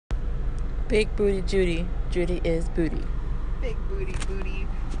Big booty Judy. Judy is booty. Big booty, booty.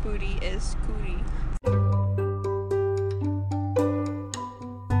 Booty is cootie.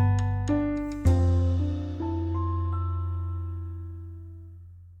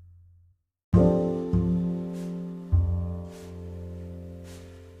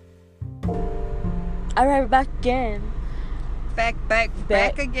 Alright, we're back again. Back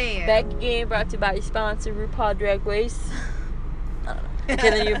again. Back again, brought to you by your sponsor, RuPaul Drag Race. I don't know. I'm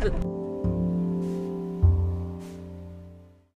telling you, but